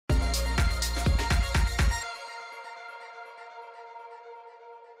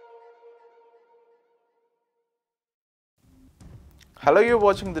Hello, you're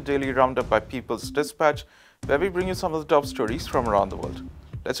watching the Daily Roundup by People's Dispatch, where we bring you some of the top stories from around the world.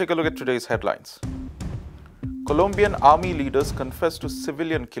 Let's take a look at today's headlines. Colombian army leaders confess to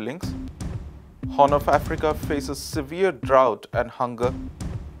civilian killings. Horn of Africa faces severe drought and hunger.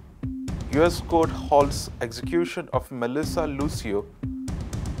 US court halts execution of Melissa Lucio.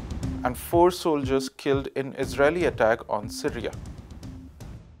 And 4 soldiers killed in Israeli attack on Syria.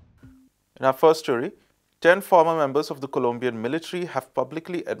 In our first story, 10 former members of the Colombian military have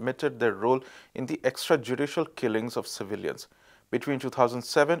publicly admitted their role in the extrajudicial killings of civilians. Between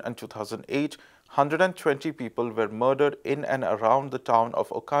 2007 and 2008, 120 people were murdered in and around the town of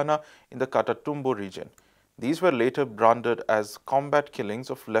Ocana in the Catatumbo region. These were later branded as combat killings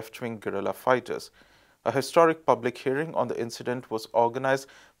of left-wing guerrilla fighters. A historic public hearing on the incident was organized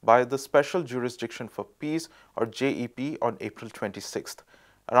by the Special Jurisdiction for Peace, or JEP, on April 26th.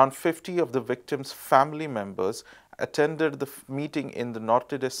 Around 50 of the victims' family members attended the meeting in the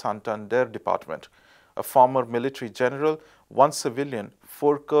Norte de Santander department. A former military general, 1 civilian,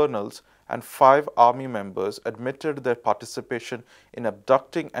 4 colonels, and 5 army members admitted their participation in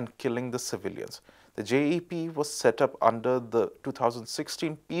abducting and killing the civilians. The JEP was set up under the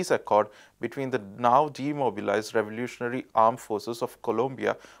 2016 peace accord between the now demobilized Revolutionary Armed Forces of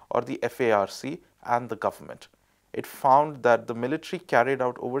Colombia, or the FARC, and the government. It found that the military carried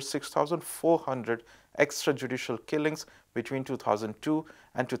out over 6,400 extrajudicial killings between 2002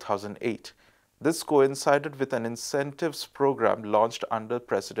 and 2008. This coincided with an incentives program launched under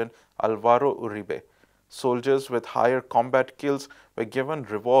President Alvaro Uribe. Soldiers with higher combat kills were given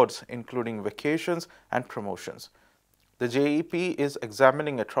rewards, including vacations and promotions. The JEP is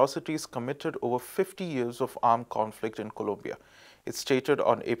examining atrocities committed over 50 years of armed conflict in Colombia. It stated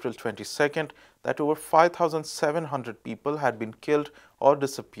on April 22nd that over 5,700 people had been killed or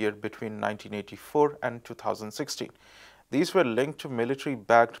disappeared between 1984 and 2016. These were linked to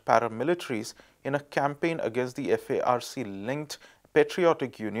military-backed paramilitaries in a campaign against the FARC-linked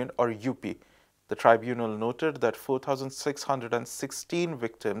Patriotic Union, or UP. The tribunal noted that 4,616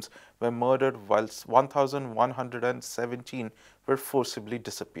 victims were murdered, whilst 1,117 were forcibly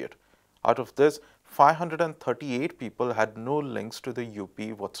disappeared. Out of this, 538 people had no links to the UP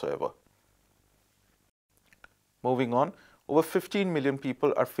whatsoever. Moving on, over 15 million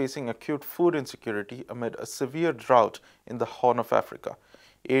people are facing acute food insecurity amid a severe drought in the Horn of Africa.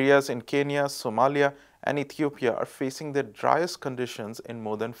 Areas in Kenya, Somalia, and Ethiopia are facing their driest conditions in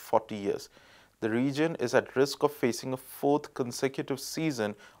more than 40 years. The region is at risk of facing a 4th consecutive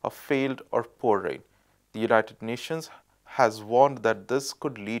season of failed or poor rain. The United Nations has warned that this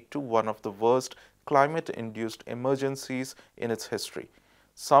could lead to one of the worst climate-induced emergencies in its history.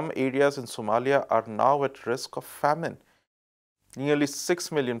 Some areas in Somalia are now at risk of famine. Nearly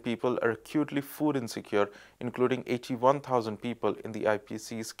 6 million people are acutely food insecure, including 81,000 people in the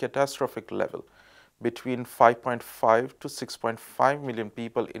IPCC's catastrophic level. Between 5.5 to 6.5 million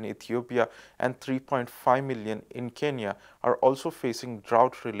people in Ethiopia and 3.5 million in Kenya are also facing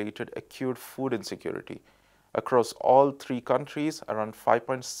drought-related acute food insecurity. Across all 3 countries, around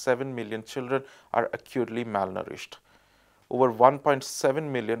 5.7 million children are acutely malnourished. Over 1.7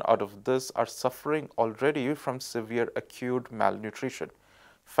 million out of this are suffering already from severe acute malnutrition.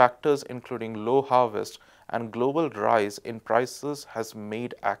 Factors including low harvest and global rise in prices has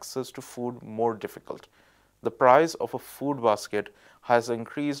made access to food more difficult. The price of a food basket has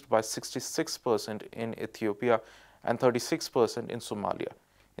increased by 66% in Ethiopia and 36% in Somalia.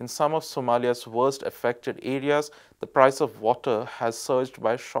 In some of Somalia's worst affected areas, the price of water has surged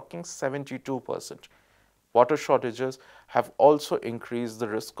by a shocking 72%. Water shortages have also increased the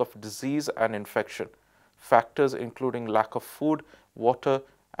risk of disease and infection. Factors including lack of food, water,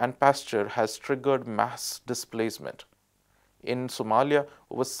 and pasture has triggered mass displacement. In Somalia,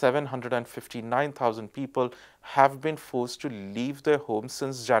 over 759,000 people have been forced to leave their homes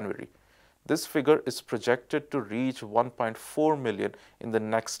since January. This figure is projected to reach 1.4 million in the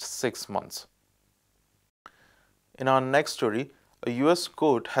next 6 months. In our next story, a US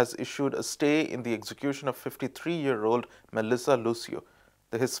court has issued a stay in the execution of 53-year-old Melissa Lucio.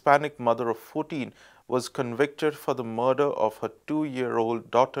 The Hispanic mother of 14 was convicted for the murder of her 2-year-old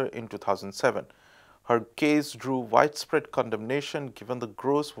daughter in 2007. Her case drew widespread condemnation given the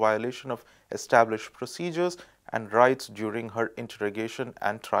gross violation of established procedures and rights during her interrogation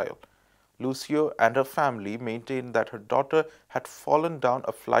and trial. Lucio and her family maintained that her daughter had fallen down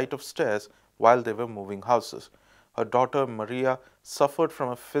a flight of stairs while they were moving houses. Her daughter Maria suffered from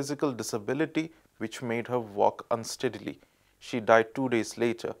a physical disability which made her walk unsteadily. She died 2 days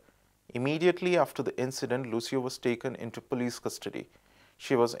later. Immediately after the incident, Lucio was taken into police custody.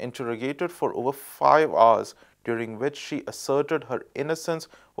 She was interrogated for over 5 hours during which she asserted her innocence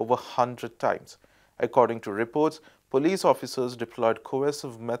over 100 times. According to reports, police officers deployed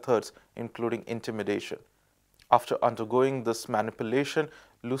coercive methods, including intimidation. After undergoing this manipulation,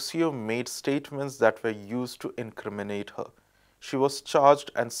 Lucio made statements that were used to incriminate her. She was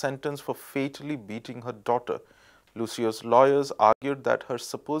charged and sentenced for fatally beating her daughter. Lucio's lawyers argued that her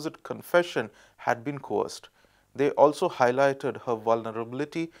supposed confession had been coerced. They also highlighted her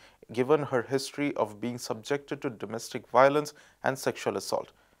vulnerability given her history of being subjected to domestic violence and sexual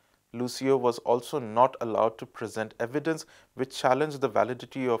assault. Lucio was also not allowed to present evidence which challenged the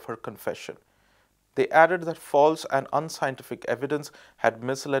validity of her confession. They added that false and unscientific evidence had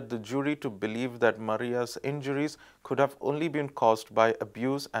misled the jury to believe that Maria's injuries could have only been caused by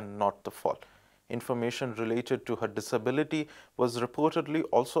abuse and not the fall. Information related to her disability was reportedly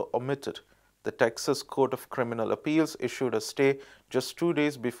also omitted. The Texas Court of Criminal Appeals issued a stay just 2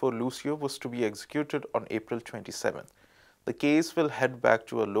 days before Lucio was to be executed on April 27. The case will head back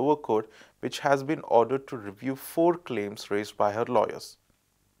to a lower court, which has been ordered to review 4 claims raised by her lawyers.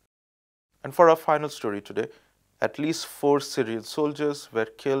 And for our final story today, at least 4 Syrian soldiers were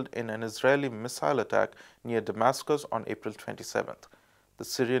killed in an Israeli missile attack near Damascus on April 27th. The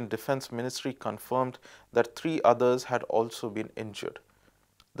Syrian Defense Ministry confirmed that 3 others had also been injured.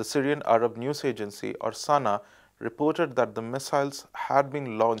 The Syrian Arab News Agency, or SANA, reported that the missiles had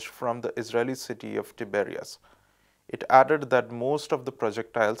been launched from the Israeli city of Tiberias. It added that most of the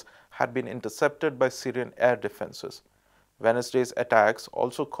projectiles had been intercepted by Syrian air defenses. Wednesday's attacks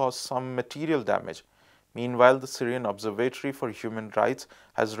also caused some material damage. Meanwhile, the Syrian Observatory for Human Rights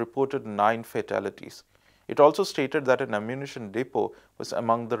has reported 9 fatalities. It also stated that an ammunition depot was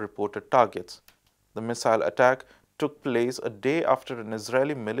among the reported targets. The missile attack took place a day after an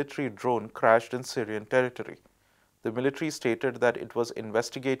Israeli military drone crashed in Syrian territory. The military stated that it was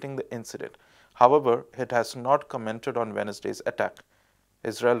investigating the incident. However, it has not commented on Wednesday's attack.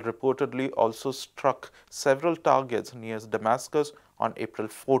 Israel reportedly also struck several targets near Damascus on April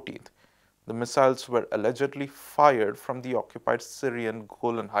 14th. The missiles were allegedly fired from the occupied Syrian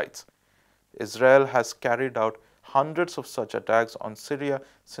Golan Heights. Israel has carried out hundreds of such attacks on Syria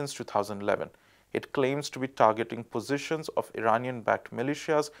since 2011. It claims to be targeting positions of Iranian-backed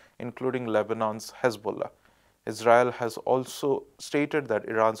militias, including Lebanon's Hezbollah. Israel has also stated that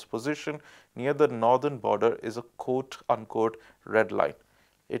Iran's position near the northern border is a quote-unquote red line.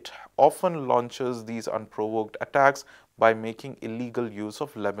 It often launches these unprovoked attacks by making illegal use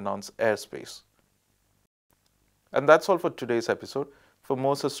of Lebanon's airspace. And that's all for today's episode. For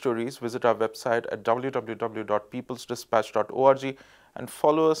more such stories, visit our website at www.peoplesdispatch.org and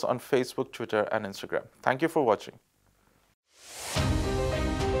follow us on Facebook, Twitter, and Instagram. Thank you for watching.